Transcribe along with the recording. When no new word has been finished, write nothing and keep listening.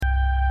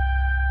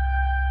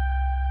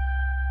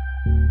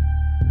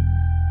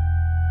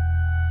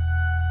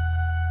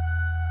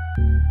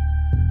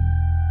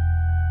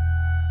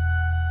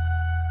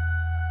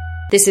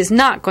This is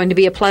not going to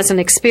be a pleasant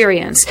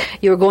experience.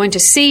 You're going to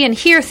see and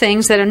hear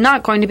things that are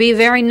not going to be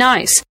very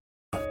nice.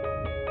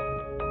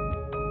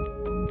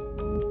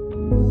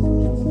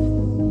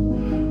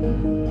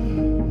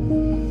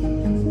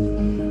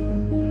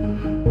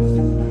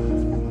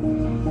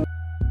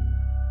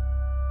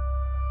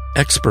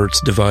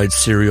 Experts divide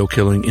serial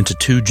killing into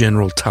two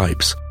general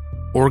types,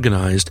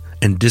 organized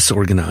and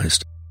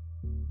disorganized.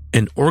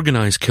 An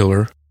organized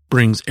killer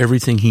brings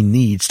everything he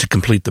needs to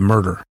complete the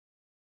murder.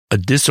 A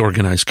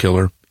disorganized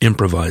killer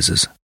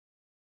improvises.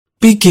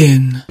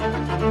 Begin.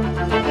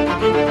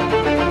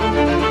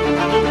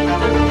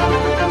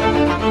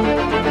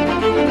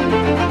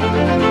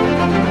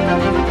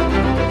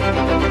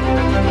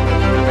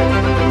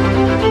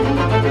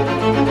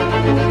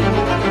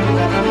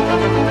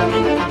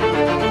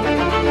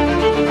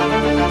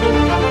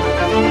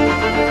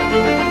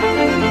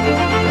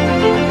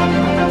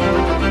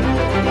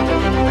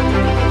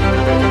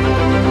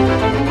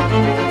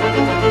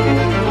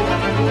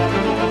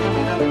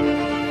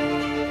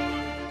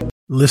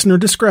 Listener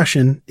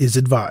discretion is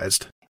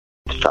advised.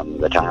 From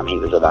the time he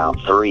was about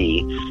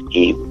 3,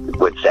 he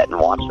would sit and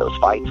watch those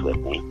fights with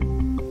me.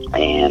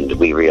 And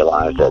we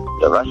realized that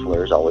the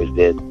wrestlers always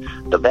did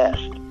the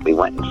best. We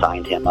went and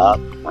signed him up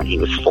when he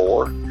was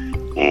 4,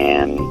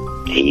 and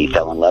he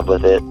fell in love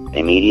with it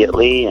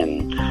immediately,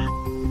 and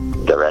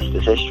the rest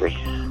is history.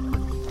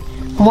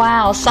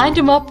 Wow, signed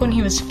him up when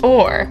he was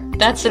 4.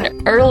 That's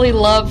an early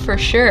love for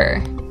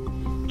sure.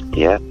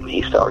 Yep,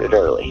 he started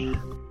early.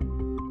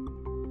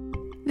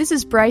 This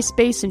is Bryce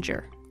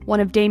Basinger, one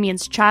of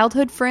Damian's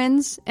childhood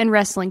friends and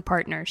wrestling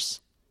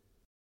partners.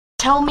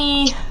 Tell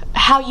me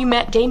how you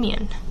met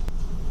Damian.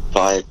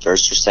 Probably 1st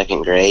or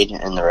 2nd grade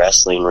in the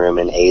wrestling room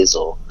in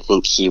Hazel. I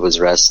think he was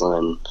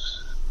wrestling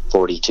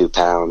 42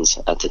 pounds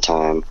at the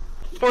time.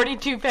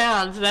 42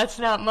 pounds, that's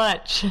not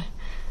much.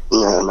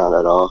 No, not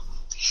at all.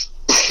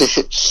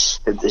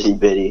 Itty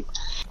bitty.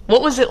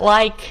 What was it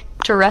like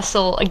to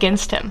wrestle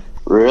against him?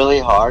 Really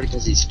hard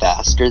because he's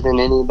faster than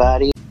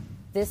anybody.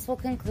 This will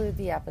conclude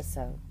the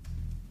episode.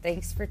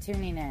 Thanks for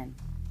tuning in.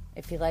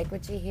 If you like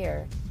what you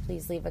hear,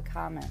 please leave a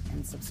comment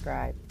and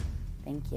subscribe. Thank you.